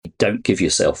don't give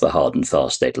yourself a hard and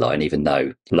fast deadline, even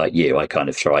though, like you, I kind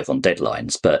of thrive on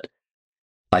deadlines. But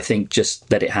I think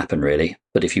just let it happen, really.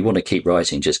 But if you want to keep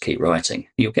writing, just keep writing.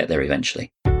 You'll get there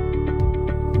eventually.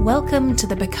 Welcome to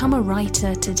the Become a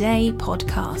Writer Today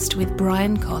podcast with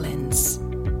Brian Collins.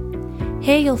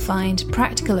 Here you'll find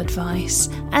practical advice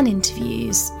and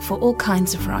interviews for all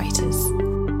kinds of writers.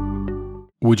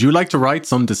 Would you like to write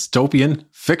some dystopian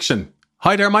fiction?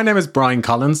 Hi there, my name is Brian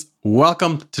Collins.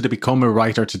 Welcome to the Become a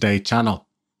Writer Today channel.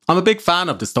 I'm a big fan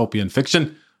of dystopian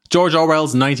fiction. George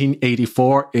Orwell's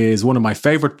 1984 is one of my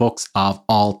favourite books of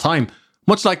all time,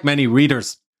 much like many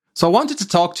readers. So I wanted to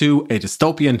talk to a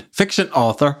dystopian fiction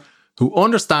author who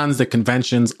understands the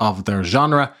conventions of their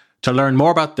genre to learn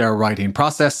more about their writing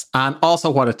process and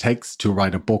also what it takes to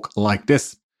write a book like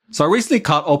this. So I recently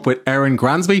caught up with Erin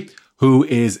Gransby, who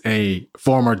is a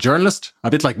former journalist, a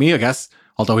bit like me, I guess,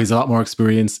 although he's a lot more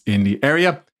experience in the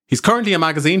area. He's currently a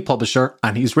magazine publisher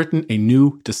and he's written a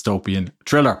new dystopian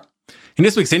thriller. In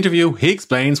this week's interview, he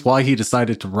explains why he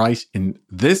decided to write in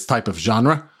this type of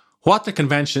genre, what the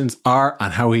conventions are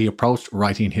and how he approached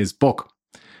writing his book.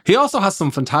 He also has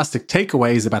some fantastic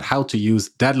takeaways about how to use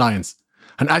deadlines.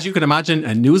 And as you can imagine,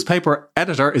 a newspaper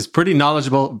editor is pretty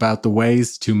knowledgeable about the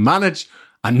ways to manage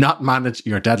and not manage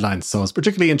your deadlines. So I was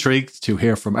particularly intrigued to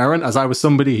hear from Erin, as I was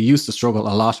somebody who used to struggle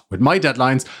a lot with my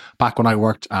deadlines back when I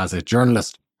worked as a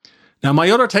journalist. Now, my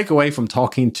other takeaway from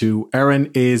talking to Erin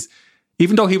is,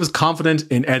 even though he was confident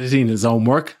in editing his own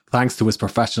work, thanks to his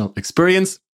professional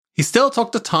experience, he still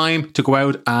took the time to go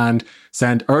out and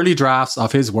send early drafts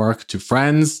of his work to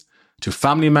friends, to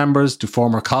family members, to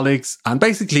former colleagues, and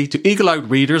basically to eagle-out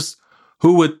readers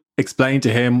who would explain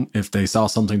to him if they saw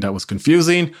something that was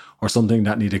confusing or something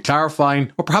that needed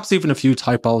clarifying, or perhaps even a few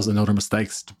typos and other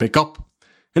mistakes to pick up.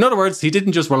 In other words, he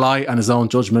didn't just rely on his own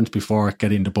judgment before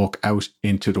getting the book out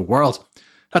into the world.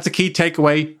 That's a key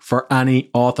takeaway for any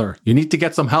author. You need to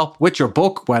get some help with your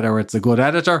book, whether it's a good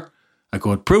editor, a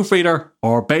good proofreader,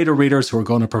 or beta readers who are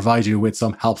going to provide you with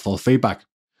some helpful feedback.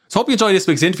 So hope you enjoyed this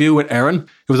week's interview with Erin.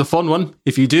 It was a fun one.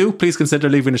 If you do, please consider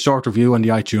leaving a short review on the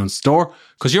iTunes store,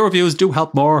 because your reviews do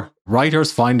help more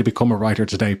writers find the Become a Writer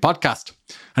Today podcast.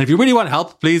 And if you really want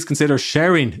help, please consider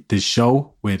sharing this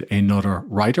show with another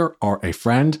writer or a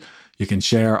friend. You can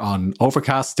share on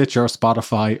Overcast, Stitcher,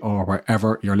 Spotify, or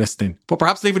wherever you're listening. But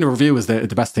perhaps leaving a review is the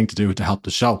best thing to do to help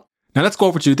the show. Now let's go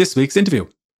over to this week's interview.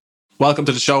 Welcome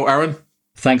to the show, Erin.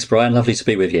 Thanks, Brian. Lovely to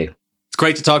be with you. It's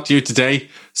great to talk to you today.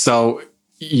 So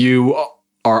you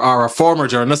are a former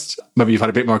journalist. Maybe you've had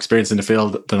a bit more experience in the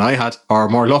field than I had, or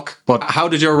more luck. But how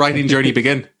did your writing journey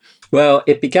begin? Well,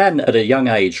 it began at a young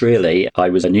age, really. I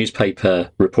was a newspaper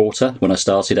reporter when I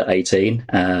started at 18,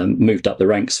 moved up the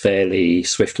ranks fairly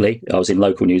swiftly. I was in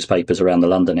local newspapers around the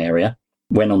London area.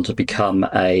 Went on to become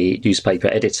a newspaper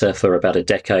editor for about a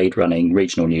decade, running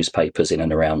regional newspapers in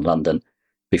and around London,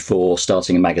 before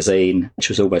starting a magazine, which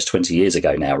was almost 20 years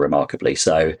ago now, remarkably.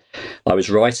 So I was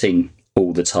writing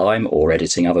all the time, or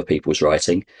editing other people's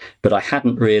writing, but I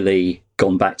hadn't really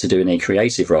gone back to doing any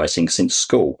creative writing since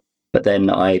school. But then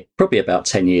probably about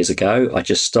 10 years ago, I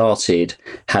just started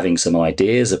having some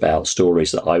ideas about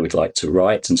stories that I would like to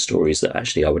write and stories that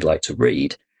actually I would like to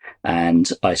read. And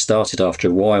I started after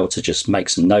a while to just make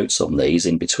some notes on these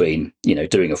in between,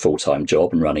 doing a full-time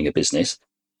job and running a business.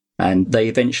 And they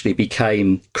eventually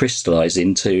became crystallized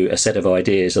into a set of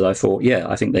ideas that I thought,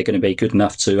 I think they're going to be good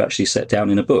enough to actually set down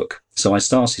in a book. So I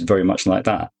started very much like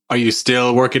that. Are you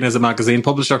still working as a magazine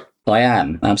publisher? I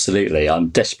am, absolutely. I'm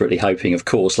desperately hoping, of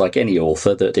course, like any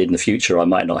author, that in the future I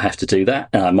might not have to do that.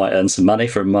 I might earn some money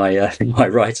from my my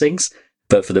writings.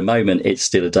 But for the moment, it's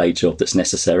still a day job that's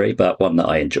necessary, but one that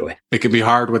I enjoy. It can be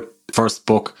hard with first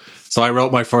book. So I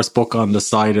wrote my first book on the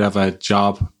side of a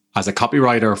job as a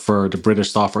copywriter for the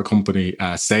British software company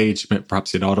Sage.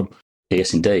 Perhaps you know them.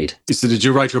 Yes, indeed. So did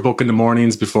you write your book in the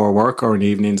mornings before work or in the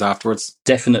evenings afterwards?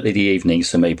 Definitely the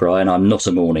evenings for me, Brian. I'm not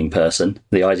a morning person.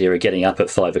 The idea of getting up at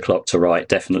 5 o'clock to write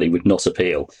definitely would not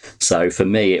appeal. So for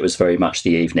me, it was very much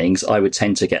the evenings. I would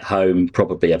tend to get home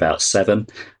probably about 7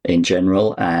 in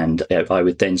general, and I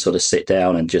would then sort of sit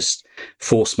down and just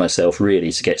force myself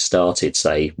really to get started,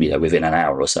 say, within an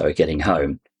hour or so of getting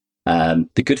home.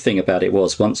 The good thing about it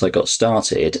was, once I got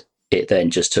started, it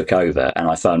then just took over, and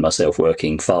I found myself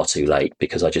working far too late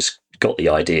because I just got the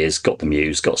ideas, got the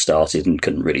muse, got started and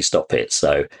couldn't really stop it.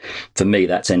 So for me,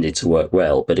 that tended to work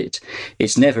well, but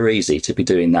it's never easy to be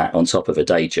doing that on top of a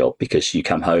day job, because you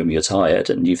come home, you're tired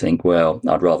and you think, well,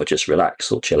 I'd rather just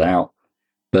relax or chill out.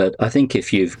 But I think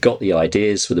if you've got the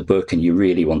ideas for the book and you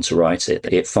really want to write it,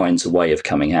 it finds a way of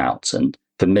coming out. And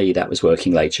for me, that was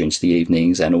working later into the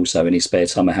evenings and also any spare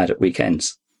time I had at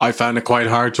weekends. I found it quite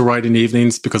hard to write in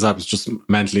evenings because I was just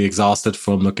mentally exhausted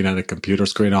from looking at a computer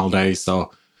screen all day.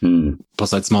 So,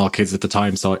 plus I had small kids at the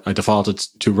time, so I defaulted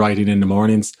to writing in the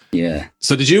mornings. Yeah.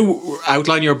 So did you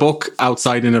outline your book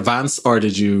outside in advance, or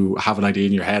did you have an idea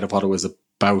in your head of what it was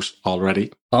about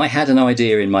already? I had an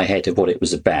idea in my head of what it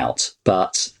was about,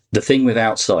 but the thing with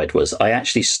Outside was I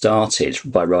actually started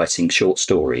by writing short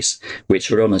stories,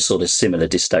 which were on a sort of similar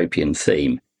dystopian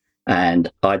theme.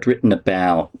 And I'd written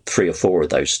about 3 or 4 of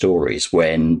those stories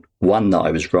when one that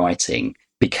I was writing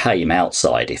became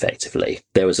Outside, effectively.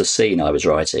 There was a scene I was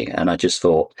writing, and I just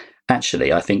thought,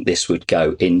 actually, I think this would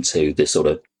go into the sort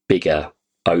of bigger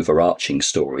overarching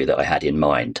story that I had in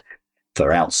mind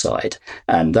for Outside.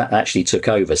 And that actually took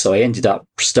over. So I ended up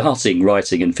starting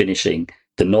writing and finishing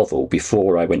the novel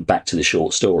before I went back to the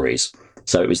short stories.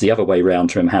 So it was the other way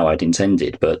round from how I'd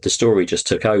intended, but the story just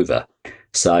took over.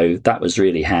 So that was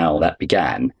really how that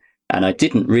began. And I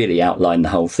didn't really outline the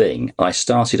whole thing. I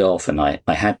started off and I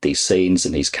had these scenes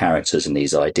and these characters and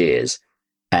these ideas,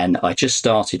 and I just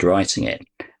started writing it.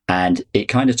 And it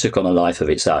kind of took on a life of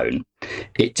its own.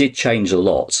 It did change a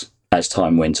lot as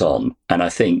time went on. And I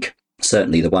think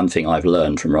certainly the one thing I've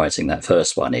learned from writing that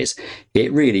first one is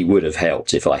it really would have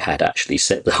helped if I had actually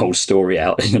set the whole story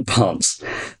out in advance.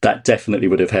 That definitely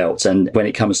would have helped. And when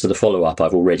it comes to the follow-up,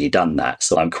 I've already done that.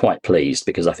 So I'm quite pleased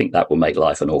because I think that will make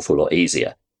life an awful lot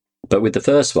easier. But with the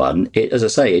first one, as I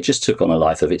say, it just took on a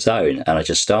life of its own. And I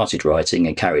just started writing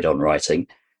and carried on writing.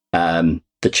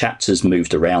 The chapters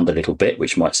moved around a little bit,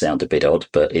 which might sound a bit odd,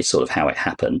 but it's sort of how it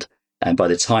happened. And by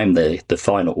the time the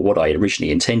final, what I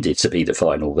originally intended to be the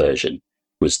final version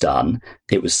was done,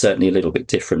 it was certainly a little bit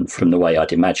different from the way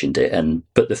I'd imagined it.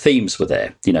 But the themes were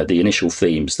there. You know, the initial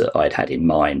themes that I'd had in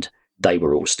mind, they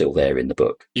were all still there in the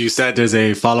book. You said there's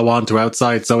a follow-on to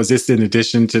Outside. So is this in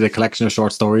addition to the collection of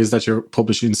short stories that you're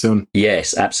publishing soon?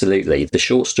 Yes, absolutely. The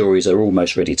short stories are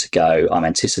almost ready to go. I'm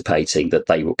anticipating that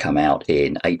they will come out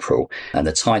in April. And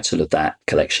the title of that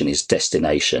collection is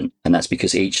Destination. And that's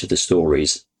because each of the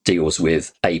stories deals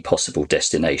with a possible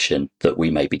destination that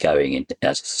we may be going in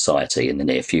as a society in the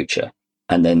near future.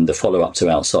 And then the follow-up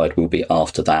to Outside will be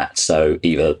after that. So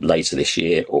either later this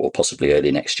year or possibly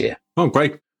early next year. Oh,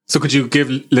 great. So could you give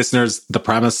listeners the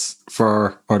premise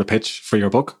or the pitch for your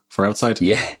book, for Outside?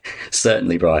 Yeah,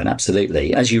 certainly, Brian.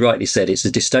 Absolutely. As you rightly said, it's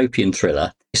a dystopian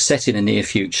thriller. It's set in a near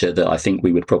future that I think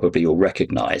we would probably all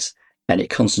recognise. And it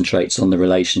concentrates on the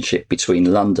relationship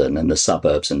between London and the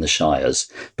suburbs and the shires,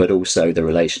 but also the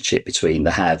relationship between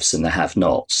the haves and the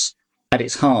have-nots. At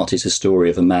its heart is a story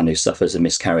of a man who suffers a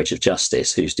miscarriage of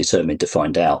justice, who's determined to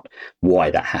find out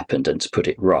why that happened and to put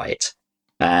it right.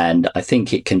 And I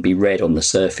think it can be read on the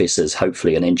surface as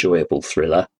hopefully an enjoyable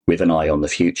thriller with an eye on the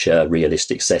future,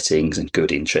 realistic settings and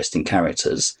good, interesting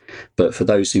characters. But for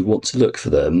those who want to look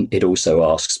for them, it also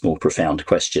asks more profound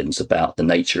questions about the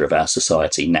nature of our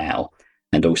society now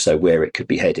and also where it could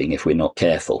be heading if we're not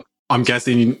careful. I'm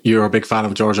guessing you're a big fan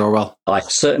of George Orwell. I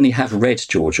certainly have read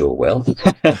George Orwell.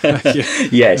 Yeah.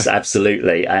 Yes,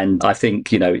 absolutely. And I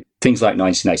think, you know, things like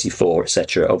 1984,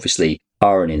 etc., obviously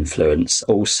are an influence.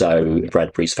 Also,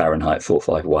 Bradbury's Fahrenheit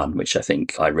 451, which I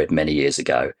think I read many years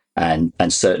ago. And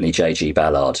certainly J.G.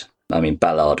 Ballard. I mean,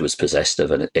 Ballard was possessed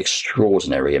of an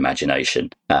extraordinary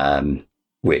imagination,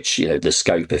 which, you know, the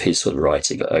scope of his sort of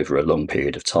writing over a long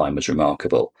period of time was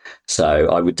remarkable. So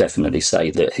I would definitely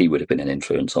say that he would have been an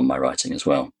influence on my writing as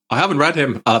well. I haven't read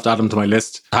him. I'll have to add him to my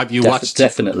list. Have you watched?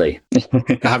 Definitely.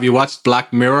 Have you watched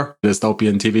Black Mirror, the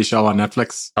dystopian TV show on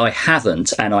Netflix? I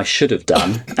haven't, and I should have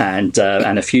done. And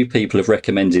a few people have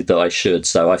recommended that I should.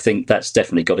 So I think that's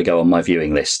definitely got to go on my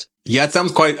viewing list. Yeah, it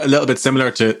sounds quite a little bit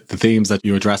similar to the themes that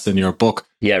you address in your book.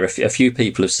 Yeah, a few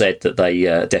people have said that they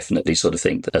definitely sort of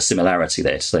think that a similarity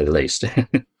there, to say the least.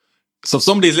 So if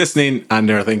somebody's listening and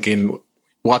they're thinking,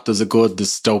 what does a good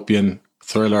dystopian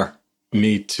thriller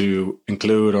need to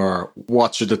include, or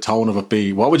what should the tone of it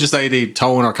be? What would you say the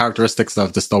tone or characteristics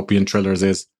of dystopian thrillers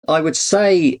is? I would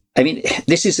say, I mean,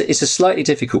 it's a slightly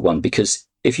difficult one because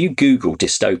if you Google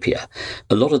dystopia,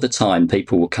 a lot of the time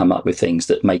people will come up with things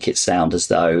that make it sound as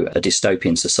though a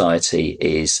dystopian society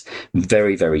is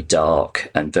very, very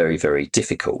dark and very, very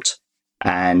difficult.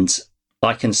 And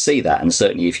I can see that, and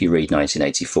certainly if you read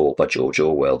 1984 by George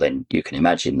Orwell, then you can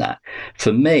imagine that.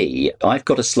 For me, I've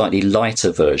got a slightly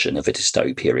lighter version of a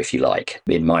dystopia, if you like,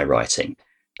 in my writing.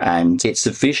 And it's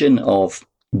a vision of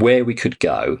where we could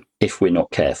go if we're not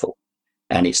careful.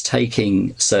 And it's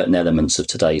taking certain elements of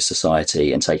today's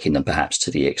society and taking them perhaps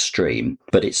to the extreme.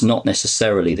 But it's not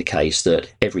necessarily the case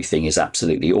that everything is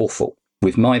absolutely awful.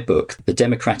 With my book, the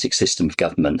democratic system of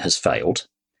government has failed.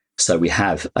 So we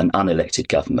have an unelected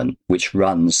government which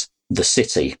runs the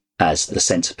city as the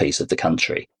centrepiece of the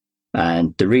country.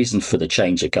 And the reason for the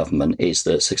change of government is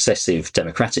that successive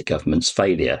democratic governments'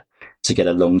 failure to get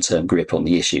a long-term grip on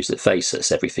the issues that face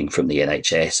us, everything from the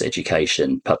NHS,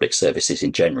 education, public services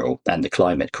in general, and the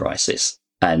climate crisis.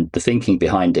 And the thinking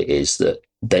behind it is that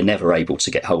they're never able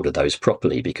to get hold of those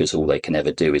properly because all they can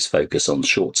ever do is focus on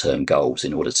short-term goals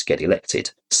in order to get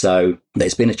elected. So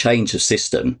there's been a change of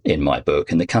system in my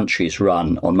book, and the country is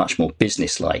run on much more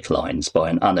business-like lines by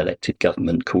an unelected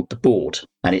government called the Board.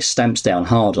 And it stamps down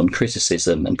hard on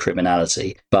criticism and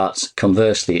criminality, but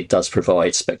conversely, it does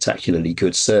provide spectacularly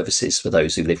good services for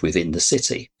those who live within the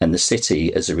city. And the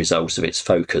city, as a result of its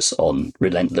focus on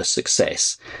relentless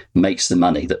success, makes the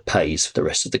money that pays for the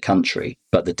rest of the country.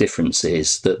 But the difference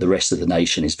is that the rest of the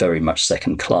nation is very much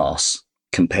second class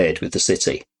compared with the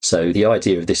city. So the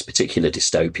idea of this particular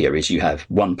dystopia is you have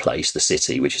one place, the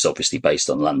city, which is obviously based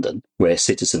on London, where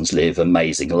citizens live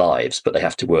amazing lives, but they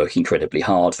have to work incredibly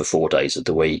hard for 4 days of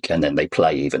the week, and then they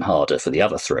play even harder for the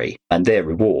other 3. And their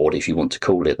reward, if you want to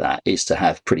call it that, is to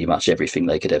have pretty much everything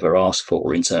they could ever ask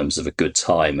for in terms of a good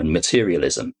time and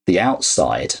materialism. The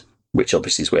outside, which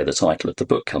obviously is where the title of the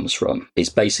book comes from, is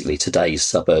basically today's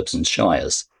suburbs and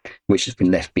shires, which have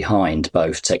been left behind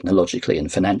both technologically and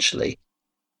financially.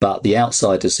 But the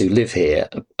outsiders who live here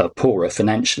are poorer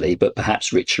financially, but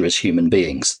perhaps richer as human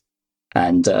beings.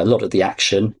 And a lot of the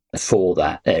action for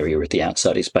that area of the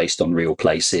outside is based on real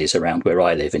places around where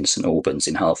I live in St Albans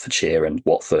in Hertfordshire and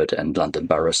Watford and London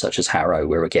boroughs such as Harrow,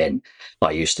 where again, I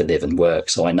used to live and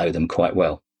work, so I know them quite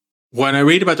well. When I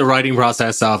read about the writing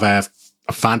process of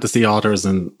fantasy authors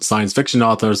and science fiction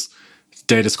authors,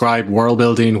 they describe world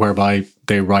building whereby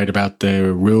they write about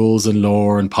the rules and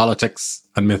lore and politics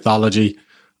and mythology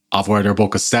of where their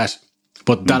book is set.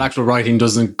 But that actual writing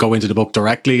doesn't go into the book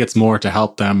directly. It's more to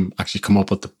help them actually come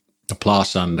up with the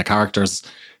plot and the characters.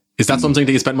 Is that something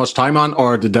that you spent much time on,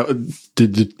 or did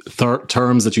the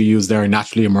terms that you used there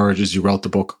naturally emerge as you wrote the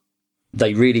book?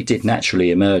 They really did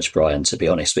naturally emerge, Brian, to be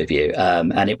honest with you.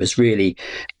 And it was really,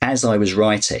 as I was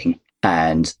writing,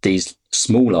 and these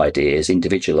small ideas,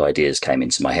 individual ideas came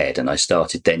into my head, and I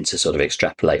started then to sort of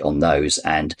extrapolate on those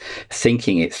and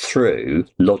thinking it through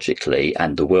logically,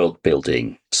 and the world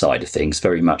building side of things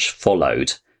very much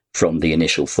followed from the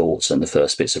initial thoughts and the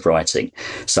first bits of writing.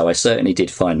 So I certainly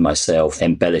did find myself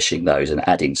embellishing those and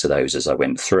adding to those as I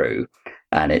went through.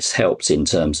 And it's helped in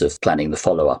terms of planning the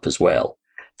follow-up as well,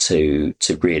 to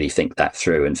really think that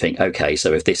through and think, okay,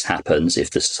 so if this happens, if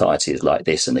the society is like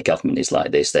this and the government is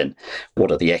like this, then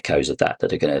what are the echoes of that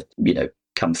are going to,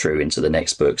 come through into the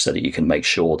next book, so that you can make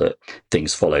sure that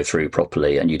things follow through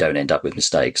properly and you don't end up with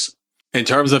mistakes. In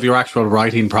terms of your actual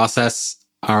writing process,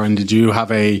 Aaron, did you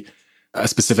have a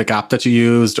specific app that you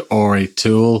used or a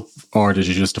tool, or did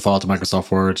you just default to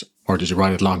Microsoft Word, or did you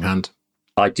write it longhand?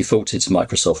 I defaulted to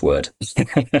Microsoft Word.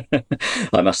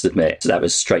 I must admit, that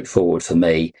was straightforward for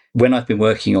me. When I've been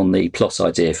working on the plot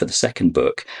idea for the second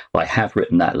book, I have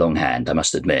written that longhand, I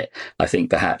must admit. I think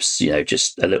perhaps,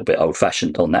 just a little bit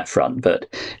old-fashioned on that front,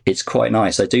 but it's quite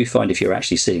nice. I do find if you're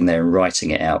actually sitting there and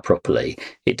writing it out properly,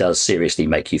 it does seriously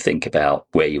make you think about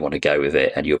where you want to go with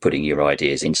it, and you're putting your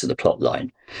ideas into the plot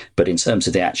line. But in terms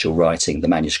of the actual writing, the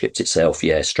manuscript itself,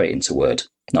 straight into Word.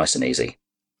 Nice and easy.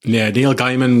 Yeah, Neil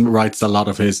Gaiman writes a lot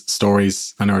of his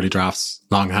stories and early drafts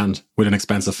longhand with an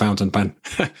expensive fountain pen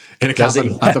in a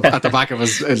cabin at the back of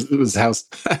his house.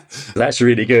 That's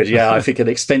really good. Yeah, I think an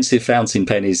expensive fountain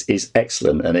pen is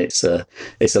excellent, and it's a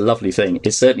lovely thing.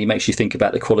 It certainly makes you think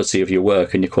about the quality of your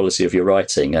work and the quality of your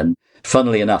writing. And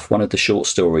funnily enough, one of the short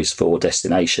stories for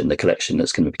Destination, the collection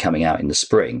that's going to be coming out in the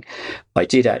spring, I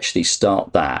did actually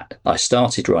start that. I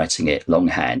started writing it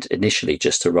longhand initially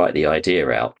just to write the idea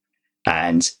out.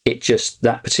 And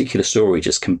that particular story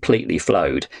just completely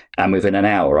flowed. And within an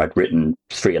hour, I'd written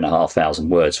 3,500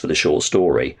 words for the short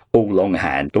story, all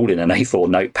longhand, all in an A4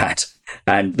 notepad.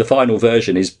 And the final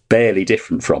version is barely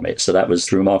different from it. So that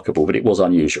was remarkable, but it was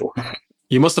unusual.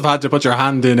 You must have had to put your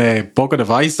hand in a bucket of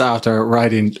ice after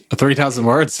writing 3,000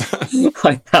 words.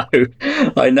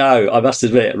 I know. I must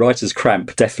admit, writer's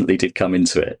cramp definitely did come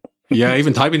into it. Yeah,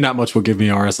 even typing that much will give me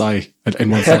RSI in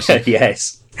one session.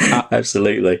 Yes,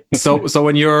 absolutely. So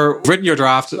when you're written your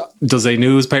draft, does a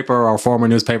newspaper or former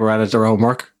newspaper edit their own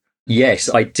work?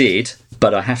 Yes, I did.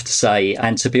 But I have to say,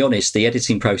 and to be honest, the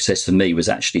editing process for me was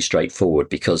actually straightforward,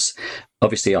 because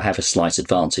obviously I have a slight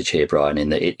advantage here, Brian, in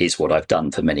that it is what I've done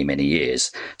for many, many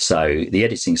years. So the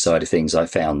editing side of things I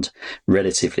found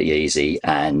relatively easy,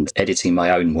 and editing my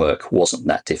own work wasn't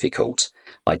that difficult.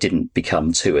 I didn't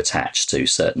become too attached to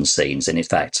certain scenes. And in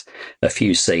fact, a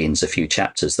few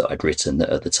chapters that I'd written that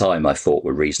at the time I thought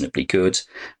were reasonably good,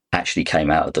 actually came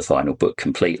out of the final book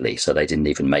completely, so they didn't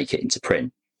even make it into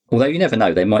print. Although you never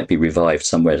know, they might be revived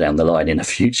somewhere down the line in a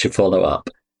future follow-up.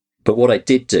 But what I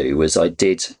did do was I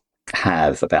did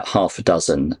have about half a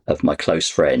dozen of my close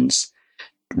friends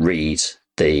read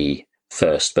the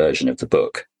first version of the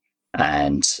book.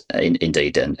 And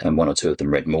indeed, and one or two of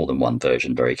them read more than one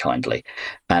version very kindly.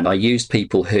 And I used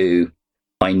people who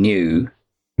I knew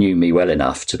me well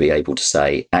enough to be able to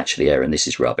say, actually, Aaron, this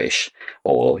is rubbish,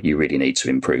 or you really need to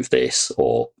improve this,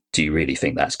 or do you really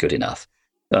think that's good enough?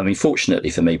 I mean, fortunately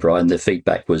for me, Brian, the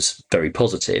feedback was very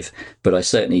positive, but I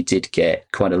certainly did get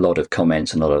quite a lot of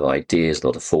comments, a lot of ideas, a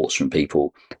lot of thoughts from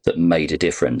people that made a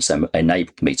difference and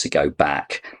enabled me to go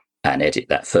back and edit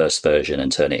that first version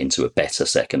and turn it into a better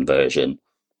second version,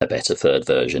 a better third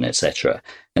version, etc.,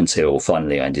 until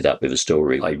finally I ended up with a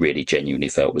story I really genuinely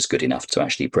felt was good enough to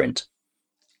actually print.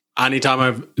 Anytime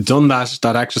I've done that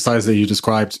exercise that you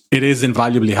described, it is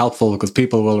invaluably helpful because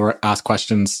people will ask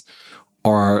questions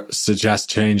or suggest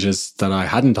changes that I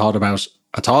hadn't thought about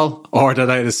at all, or that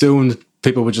I'd assumed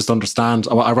people would just understand.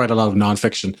 I write a lot of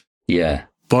nonfiction. Yeah.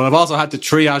 But I've also had to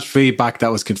triage feedback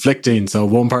that was conflicting. So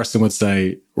one person would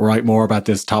say, write more about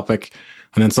this topic.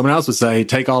 And then someone else would say,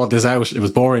 take all of this out. It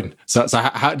was boring. So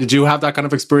how did you have that kind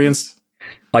of experience?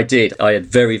 I did. I had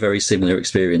very, very similar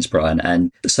experience, Brian.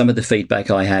 And some of the feedback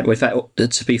I had, well, in fact,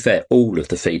 to be fair, all of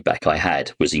the feedback I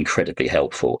had was incredibly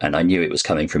helpful. And I knew it was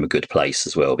coming from a good place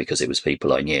as well, because it was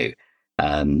people I knew.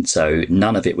 So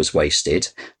none of it was wasted.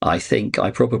 I think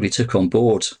I probably took on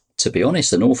board, to be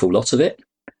honest, an awful lot of it,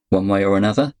 one way or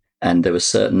another. And there were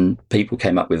certain people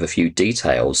came up with a few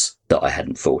details that I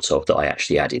hadn't thought of that I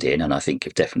actually added in, and I think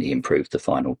have definitely improved the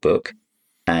final book.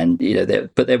 And,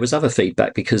 but there was other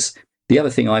feedback, because the other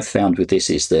thing I've found with this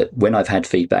is that when I've had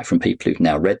feedback from people who've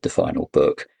now read the final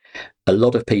book, a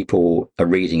lot of people are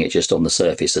reading it just on the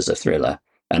surface as a thriller,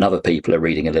 and other people are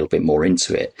reading a little bit more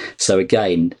into it. So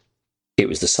again, it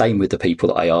was the same with the people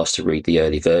that I asked to read the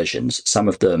early versions. Some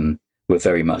of them were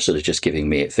very much sort of just giving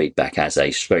me feedback as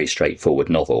a very straightforward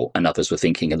novel, and others were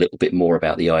thinking a little bit more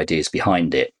about the ideas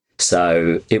behind it.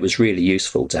 So it was really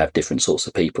useful to have different sorts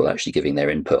of people actually giving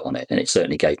their input on it, and it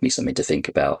certainly gave me something to think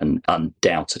about and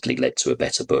undoubtedly led to a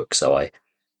better book. So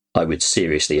I would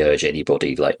seriously urge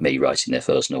anybody like me writing their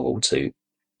first novel to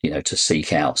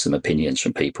seek out some opinions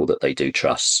from people that they do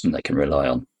trust and they can rely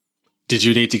on. Did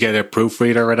you need to get a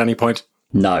proofreader at any point?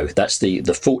 No, that's the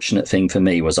fortunate thing for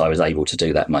me was I was able to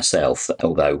do that myself,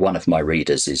 although one of my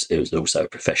readers is also a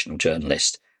professional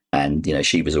journalist, and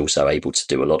she was also able to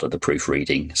do a lot of the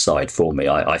proofreading side for me.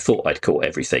 I thought I'd caught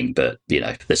everything, but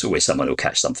there's always someone who'll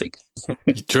catch something.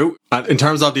 True. And in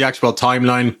terms of the actual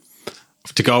timeline,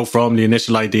 to go from the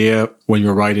initial idea when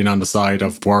you're writing on the side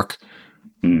of work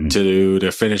to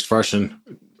the finished version,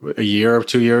 a year or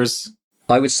 2 years?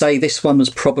 I would say this one was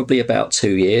probably about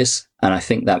 2 years. And I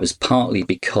think that was partly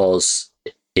because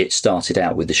it started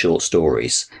out with the short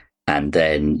stories. And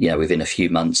then, within a few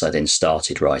months, I then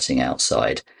started writing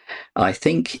outside. I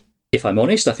think, if I'm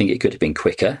honest, I think it could have been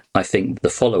quicker. I think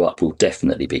the follow-up will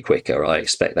definitely be quicker. I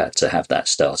expect that to have that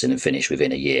started and finished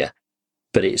within a year.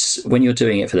 But it's when you're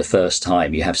doing it for the first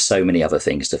time, you have so many other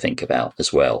things to think about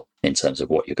as well, in terms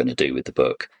of what you're going to do with the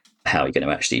book, how you're going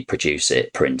to actually produce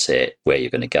it, print it, where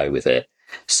you're going to go with it.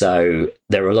 So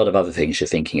there are a lot of other things you're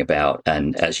thinking about.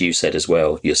 And as you said as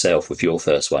well, yourself with your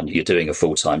first one, you're doing a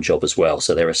full-time job as well.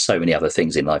 So there are so many other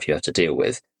things in life you have to deal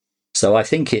with. So I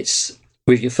think it's,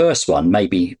 with your first one,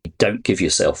 maybe don't give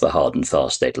yourself a hard and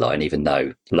fast deadline, even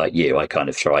though, like you, I kind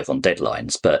of thrive on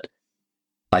deadlines. But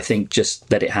I think just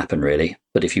let it happen, really.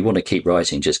 But if you want to keep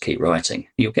writing, just keep writing.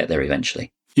 You'll get there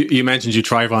eventually. You mentioned you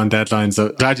thrive on deadlines.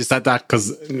 So glad you said that,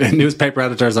 because newspaper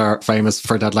editors are famous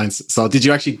for deadlines. So did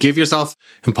you actually give yourself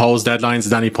imposed deadlines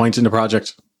at any point in the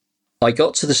project? I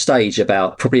got to the stage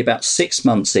probably about 6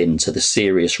 months into the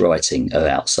serious writing of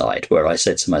Outside, where I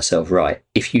said to myself, right,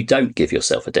 if you don't give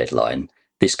yourself a deadline,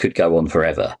 this could go on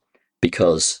forever.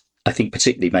 Because I think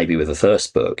particularly maybe with the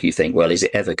first book, you think, well, is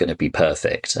it ever going to be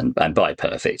perfect? And by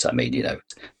perfect, I mean,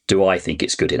 do I think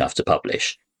it's good enough to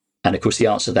publish? And of course, the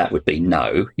answer to that would be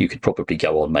no. You could probably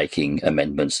go on making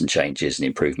amendments and changes and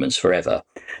improvements forever.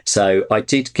 So I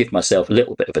did give myself a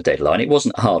little bit of a deadline. It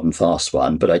wasn't a hard and fast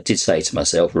one, but I did say to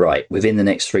myself, right, within the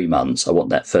next 3 months, I want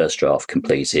that first draft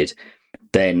completed.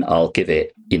 Then I'll give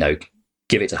it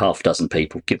to half a dozen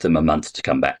people, give them a month to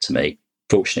come back to me.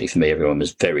 Fortunately for me, everyone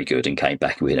was very good and came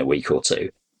back within a week or two.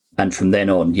 And from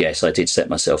then on, yes, I did set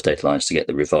myself deadlines to get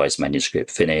the revised manuscript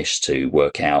finished, to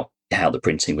work out how the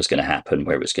printing was going to happen,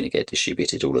 where it was going to get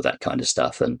distributed, all of that kind of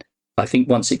stuff. And I think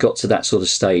once it got to that sort of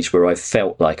stage where I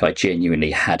felt like I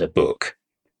genuinely had a book,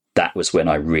 that was when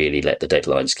I really let the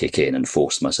deadlines kick in and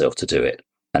forced myself to do it.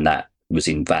 And that was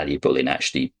invaluable in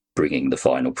actually bringing the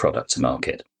final product to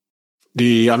market.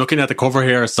 I'm looking at the cover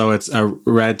here, so it's a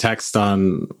red text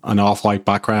on an off-white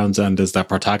background, and there's that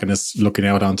protagonist looking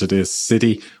out onto this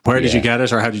city. Where did you get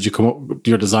it, or how did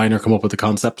your designer come up with the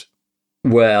concept?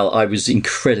 Well, I was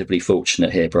incredibly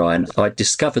fortunate here, Brian. I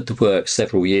discovered the work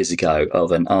several years ago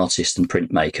of an artist and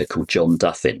printmaker called John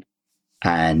Duffin,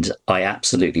 and I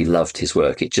absolutely loved his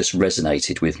work. It just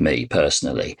resonated with me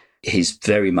personally. He's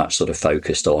very much sort of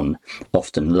focused on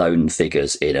often lone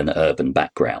figures in an urban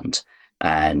background.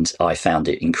 And I found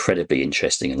it incredibly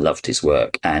interesting and loved his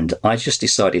work. And I just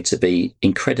decided to be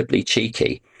incredibly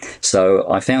cheeky. So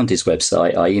I found his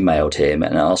website, I emailed him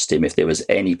and asked him if there was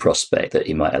any prospect that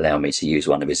he might allow me to use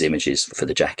one of his images for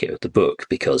the jacket of the book,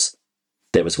 because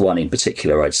there was one in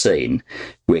particular I'd seen,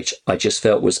 which I just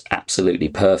felt was absolutely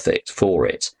perfect for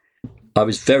it. I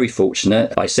was very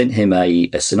fortunate. I sent him a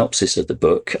synopsis of the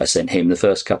book. I sent him the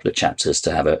first couple of chapters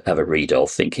to have a read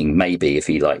of, thinking maybe if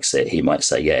he likes it, he might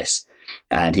say yes.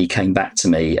 And he came back to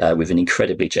me with an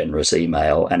incredibly generous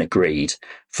email and agreed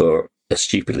for a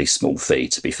stupidly small fee.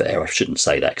 To be fair, I shouldn't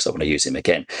say that because I want to use him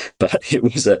again. But it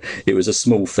was a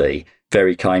small fee,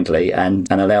 very kindly, and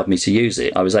allowed me to use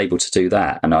it. I was able to do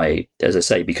that. And I, as I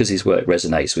say, because his work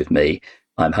resonates with me,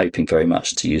 I'm hoping very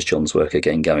much to use John's work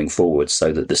again going forward,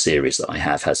 so that the series that I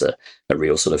have has a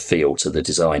real sort of feel to the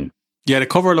design. Yeah, the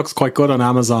cover looks quite good on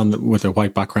Amazon with a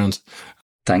white background.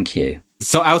 Thank you.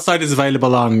 So Outside is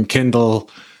available on Kindle,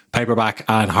 paperback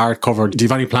and hardcover. Do you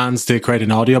have any plans to create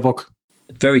an audiobook?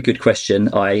 Very good question.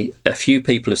 A few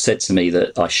people have said to me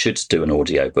that I should do an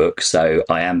audiobook, so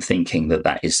I am thinking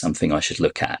that is something I should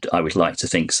look at. I would like to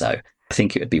think so. I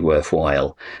think it would be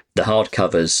worthwhile. The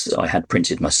hardcovers I had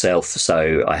printed myself,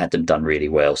 so I had them done really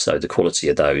well. So the quality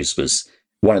of those was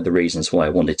one of the reasons why I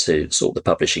wanted to sort the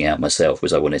publishing out myself,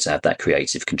 was I wanted to have that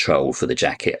creative control for the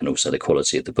jacket and also the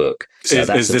quality of the book. So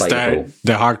is this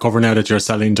the hardcover now that you're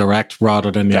selling direct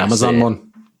rather than the Amazon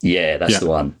one? Yeah, that's the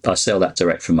one. I sell that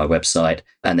direct from my website.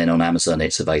 And then on Amazon,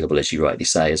 it's available, as you rightly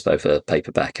say, as both a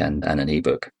paperback and an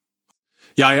ebook.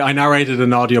 Yeah, I narrated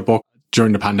an audiobook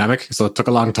during the pandemic, so it took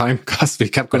a long time because we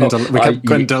kept going into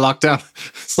lockdown.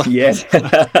 So. Yeah,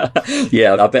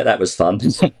 yeah, I bet that was fun.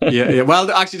 yeah. Well,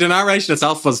 actually, the narration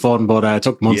itself was fun, but it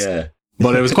took months. Yeah,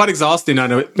 but it was quite exhausting,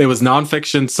 and it was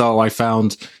non-fiction. So I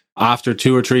found after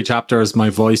 2 or 3 chapters, my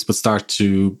voice would start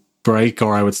to break,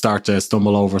 or I would start to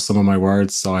stumble over some of my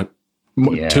words. So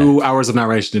 2 hours of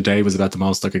narration a day was about the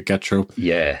most I could get through.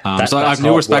 Yeah, so I have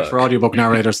new respect for audiobook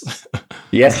narrators.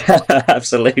 Yeah,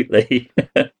 absolutely.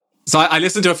 So I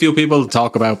listened to a few people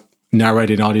talk about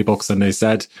narrating audiobooks, and they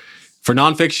said for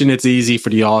nonfiction, it's easy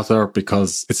for the author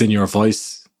because it's in your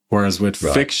voice. Whereas with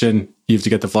fiction, you have to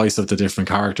get the voice of the different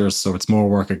characters. So it's more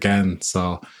work again.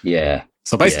 So yeah.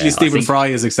 So basically, Stephen Fry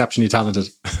is exceptionally talented.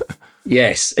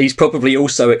 Yes, he's probably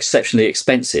also exceptionally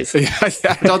expensive.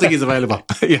 I don't think he's available.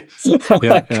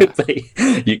 Could be.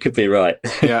 You could be right.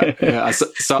 Yeah.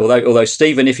 So, although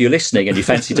Stephen, if you're listening and you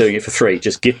fancy doing it for free,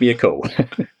 just give me a call.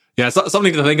 Yeah, so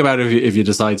something to think about if you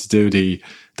decide to do the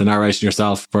narration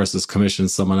yourself versus commission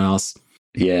someone else.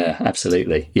 Yeah,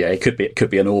 absolutely. Yeah, it could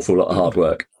be an awful lot of hard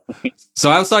work.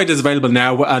 So Outside is available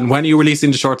now, and when are you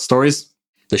releasing the short stories?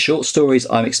 The short stories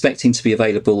I'm expecting to be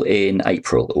available in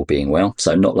April, all being well,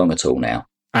 so not long at all now.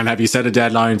 And have you set a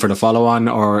deadline for the follow-on,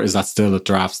 or is that still at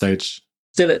draft stage?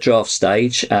 Still at draft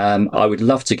stage. I would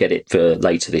love to get it for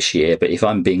later this year, but if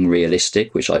I'm being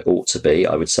realistic, which I ought to be,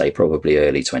 I would say probably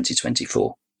early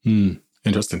 2024.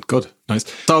 Interesting. Good. Nice.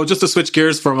 So just to switch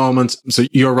gears for a moment. So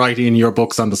you're writing your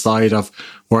books on the side of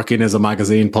working as a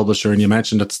magazine publisher, and you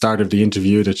mentioned at the start of the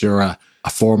interview that you're a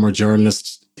former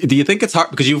journalist. Do you think it's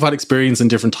hard because you've had experience in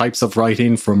different types of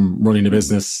writing, from running a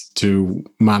business to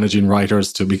managing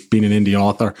writers to being an indie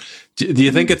author? Do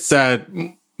you think it's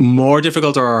more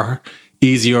difficult or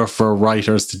easier for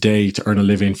writers today to earn a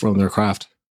living from their craft?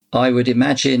 I would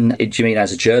imagine, do you mean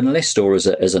as a journalist or as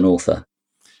an author?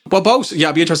 Well, both. Yeah,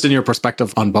 I'd be interested in your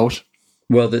perspective on both.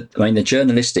 Well, the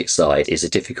journalistic side is a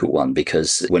difficult one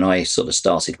because when I sort of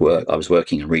started work, I was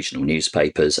working in regional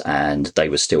newspapers and they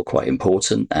were still quite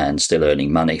important and still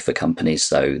earning money for companies,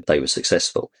 so they were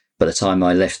successful. By the time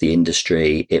I left the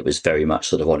industry, it was very much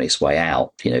sort of on its way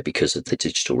out, because of the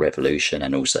digital revolution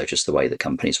and also just the way that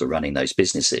companies were running those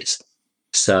businesses.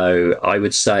 So I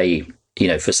would say,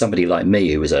 for somebody like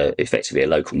me, who was effectively a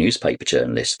local newspaper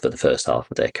journalist for the first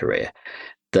half of their career,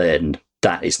 then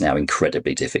that is now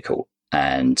incredibly difficult.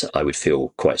 And I would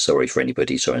feel quite sorry for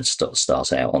anybody trying to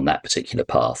start out on that particular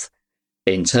path.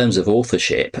 In terms of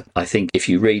authorship, I think if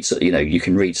you read, you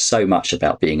can read so much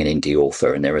about being an indie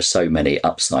author, and there are so many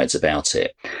upsides about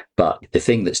it. But the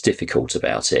thing that's difficult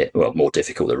about it, well, more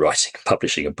difficult than writing and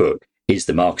publishing a book, is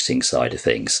the marketing side of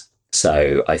things.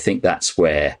 So I think that's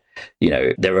where,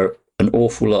 there are an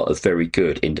awful lot of very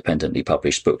good independently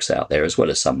published books out there, as well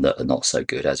as some that are not so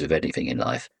good, as with anything in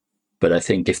life. But I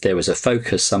think if there was a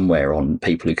focus somewhere on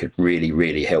people who could really,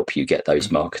 really help you get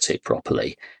those marketed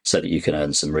properly so that you can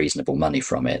earn some reasonable money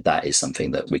from it, that is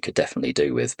something that we could definitely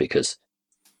do with, because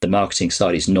the marketing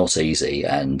side is not easy.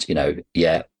 And,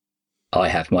 I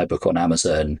have my book on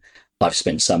Amazon. I've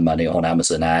spent some money on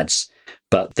Amazon ads,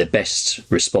 but the best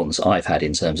response I've had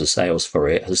in terms of sales for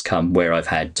it has come where I've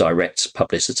had direct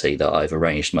publicity that I've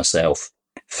arranged myself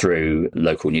through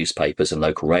local newspapers and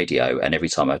local radio. And every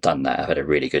time I've done that, I've had a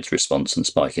really good response and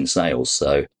spike in sales.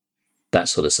 So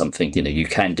that's sort of something, you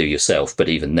can do yourself. But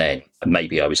even then,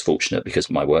 maybe I was fortunate because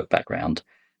my work background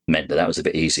meant that was a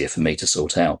bit easier for me to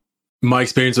sort out. My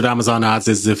experience with Amazon ads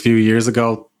is a few years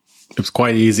ago, it was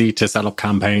quite easy to set up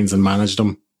campaigns and manage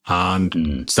them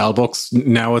and sell books.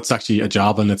 Now it's actually a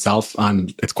job in itself,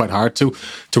 and it's quite hard to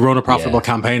run a profitable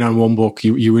campaign on one book.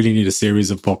 You really need a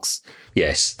series of books.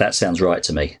 Yes, that sounds right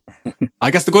to me.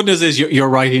 I guess the good news is you're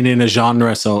writing in a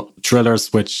genre, so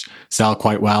thrillers, which sell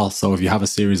quite well. So if you have a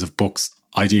series of books,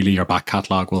 ideally your back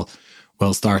catalogue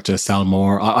will start to sell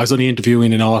more. I was only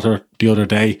interviewing an author the other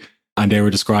day, and they were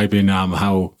describing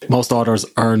how most authors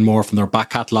earn more from their back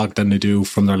catalogue than they do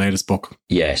from their latest book.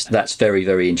 Yes, that's very,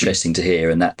 very interesting to hear,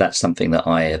 and that's something that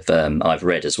I've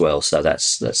read as well. So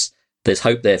there's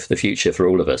hope there for the future for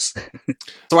all of us.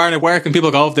 So Aaron, where can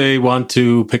people go if they want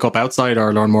to pick up Outside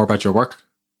or learn more about your work?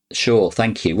 Sure,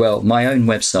 thank you. Well, my own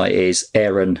website is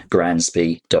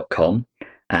aarongransby.com,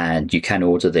 and you can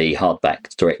order the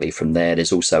hardback directly from there.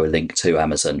 There's also a link to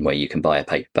Amazon where you can buy a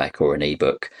paperback or an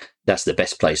ebook. That's the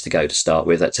best place to go to start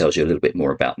with. That tells you a little bit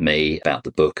more about me, about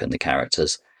the book and the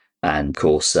characters. And of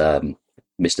course, Mr.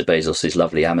 Bezos'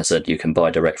 lovely Amazon, you can buy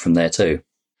direct from there too.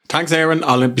 Thanks, Aaron.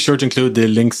 I'll be sure to include the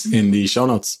links in the show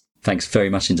notes. Thanks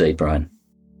very much indeed, Brian.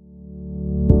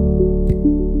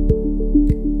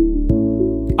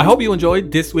 I hope you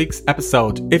enjoyed this week's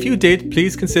episode. If you did,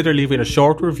 please consider leaving a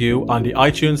short review on the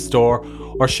iTunes store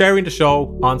or sharing the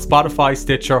show on Spotify,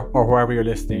 Stitcher, or wherever you're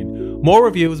listening. More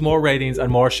reviews, more ratings,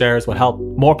 and more shares will help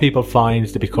more people find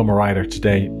the Become a Writer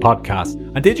Today podcast.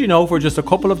 And did you know for just a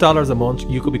couple of dollars a month,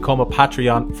 you could become a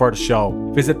Patreon for the show?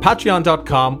 Visit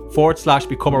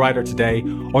patreon.com/Become a Writer Today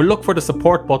or look for the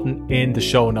support button in the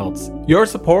show notes. Your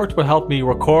support will help me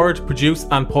record, produce,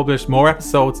 and publish more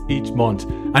episodes each month.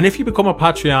 And if you become a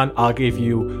Patreon, I'll give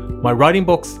you my writing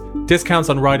books, discounts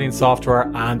on writing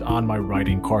software, and on my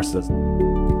writing courses.